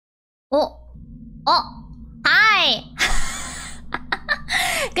Oh. Oh. Hi.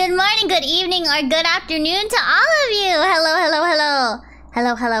 Good morning, good evening, or good afternoon to all of you. Hello, hello, hello.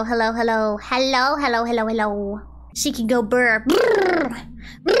 Hello, hello, hello, hello. Hello, hello, hello, hello. Shiki go brr. Brr.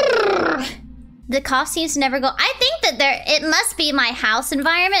 Brr. The cough seems to never go. I think that it must be my house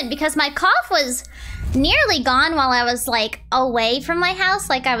environment because my cough was nearly gone while I was like away from my house,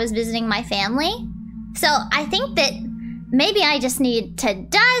 like I was visiting my family. So I think that maybe I just need to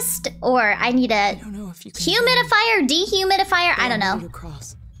dust, or I need a humidifier, dehumidifier. I don't know.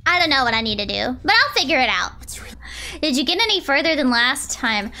 I don't know what I need to do, but I'll figure it out. Did you get any further than last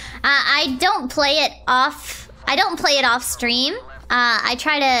time? I don't play it off. I don't play it off stream. I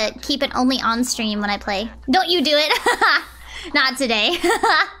try to keep it only on stream when I play. Don't you do it? Not today.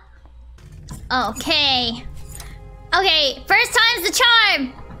 Okay. Okay, first time's the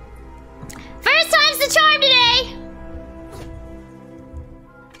charm. First time's the charm today.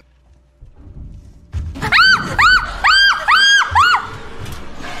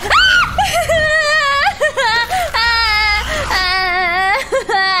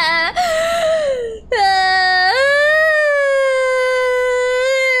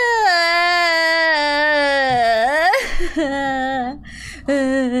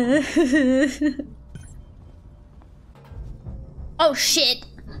 Oh shit.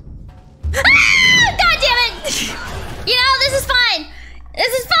 Ah! God damn it! You know, this is fine.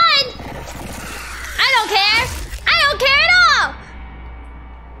 This is fine. I don't care. I don't care at all.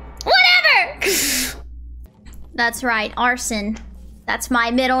 Whatever. That's right, Arson. That's my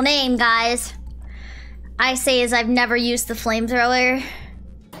middle name, guys. I say as I've never used the flamethrower.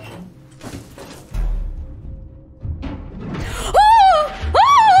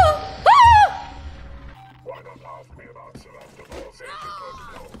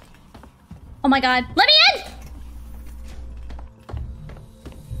 Oh my god. Let me in!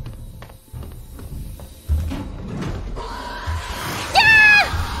 Yeah!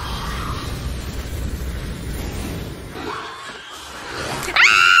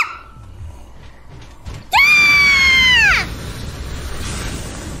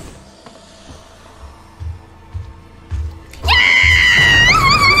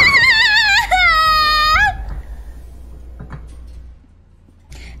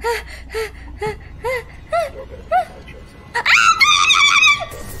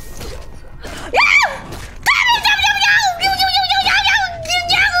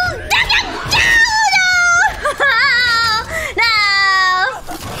 Ah! Yeah!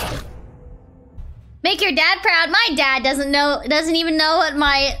 Make your dad proud. My dad doesn't even know what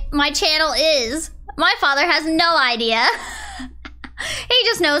my channel is. My father has no idea. He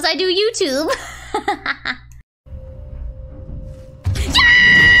just knows I do YouTube. Yeah!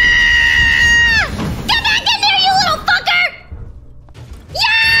 Get back in there, you little fucker! Yeah!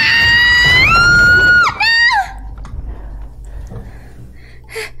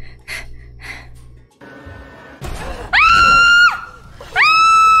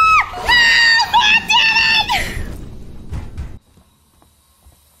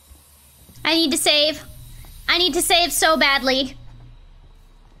 I need to save. I need to save so badly.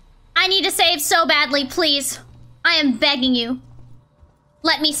 I need to save so badly, please. I am begging you.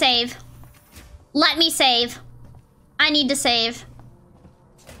 Let me save. Let me save. I need to save.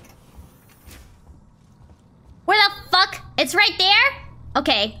 Where the fuck? It's right there?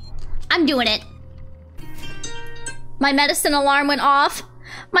 Okay. I'm doing it. My medicine alarm went off.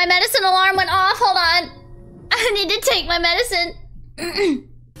 My medicine alarm went off. Hold on. I need to take my medicine.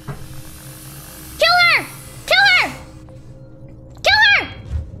 Kill her! Kill her! Kill her!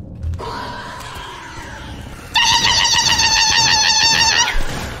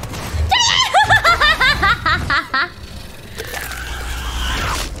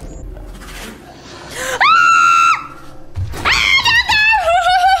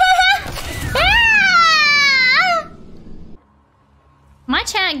 My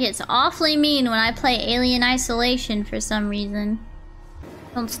chat gets awfully mean when I play Alien Isolation for some reason.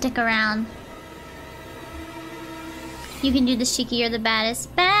 Don't stick around. You can do the Shiki, you're the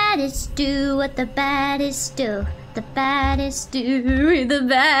baddest. Baddest do what the baddest do. The baddest do, the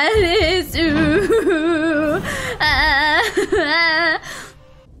baddest do.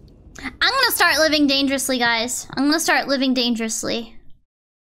 I'm gonna start living dangerously, guys. I'm gonna start living dangerously.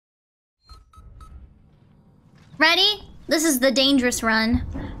 Ready? This is the dangerous run.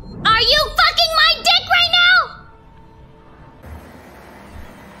 Are you fucking my dick right now?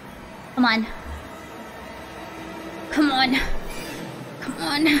 Come on. Come on. Come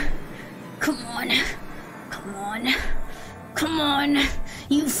on. Come on. Come on. Come on.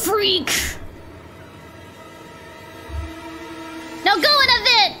 You freak. Now go in a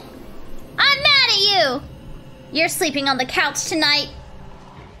bit. You're sleeping on the couch tonight.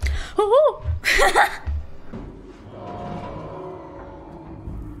 Ooh.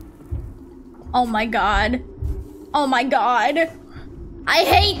 Oh my god. Oh my god. I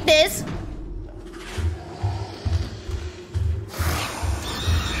hate this.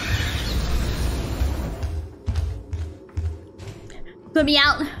 Let me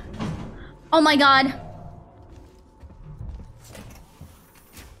out. Oh my god.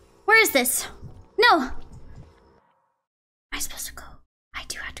 Where is this? No. Where am I supposed to go? I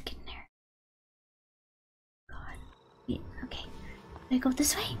do have to get in there. God. Yeah, okay. I go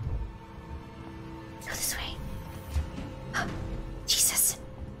this way? Go this way. Oh, Jesus.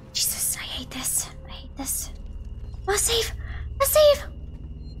 Jesus, I hate this. I hate this. Oh, save! A save!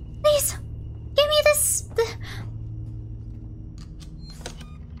 Please! Give me this!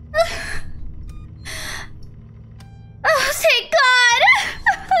 Oh, thank God!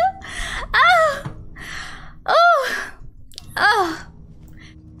 Oh! Oh! Oh!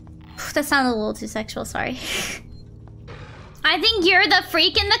 That sounded a little too sexual, sorry. I think you're the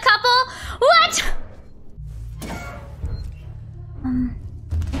freak in the couple? What?!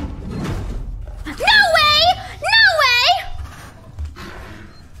 No way! No way!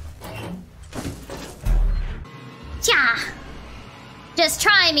 Yeah. Just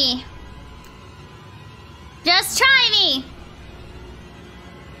try me. Just try me.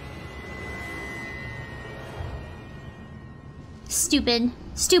 Stupid.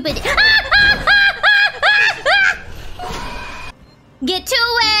 Stupid. Get to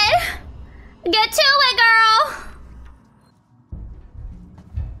it. Get to it, girl.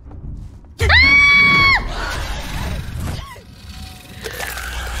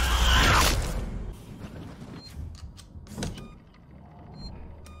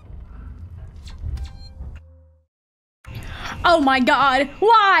 Oh my god,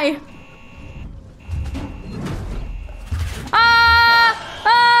 why?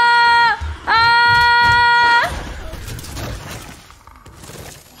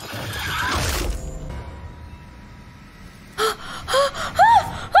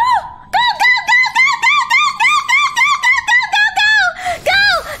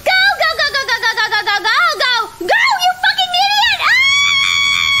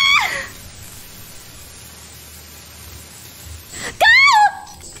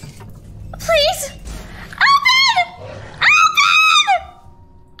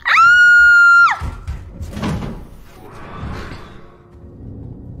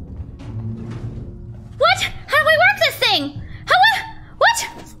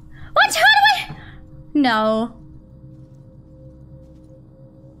 No.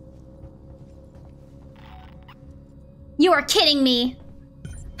 You are kidding me.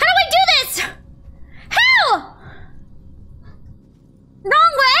 How do I do this? How?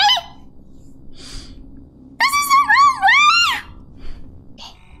 Wrong way? This is the wrong way!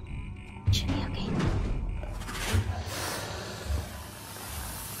 Okay. Should be okay.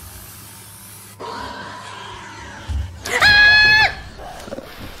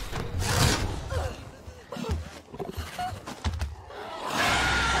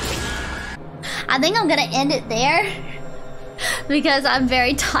 I think I'm gonna end it there because I'm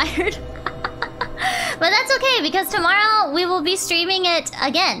very tired. But that's okay because tomorrow we will be streaming it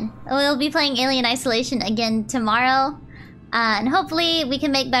again. We'll be playing Alien Isolation again tomorrow. And hopefully we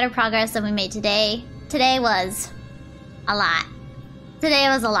can make better progress than we made today. Today was a lot. Today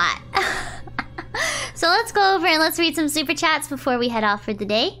was a lot. So let's go over and let's read some super chats before we head off for the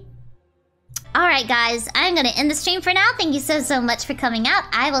day. Alright guys, I'm gonna end the stream for now. Thank you so much for coming out.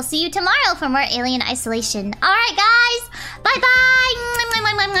 I will see you tomorrow for more Alien Isolation. Alright guys, bye bye!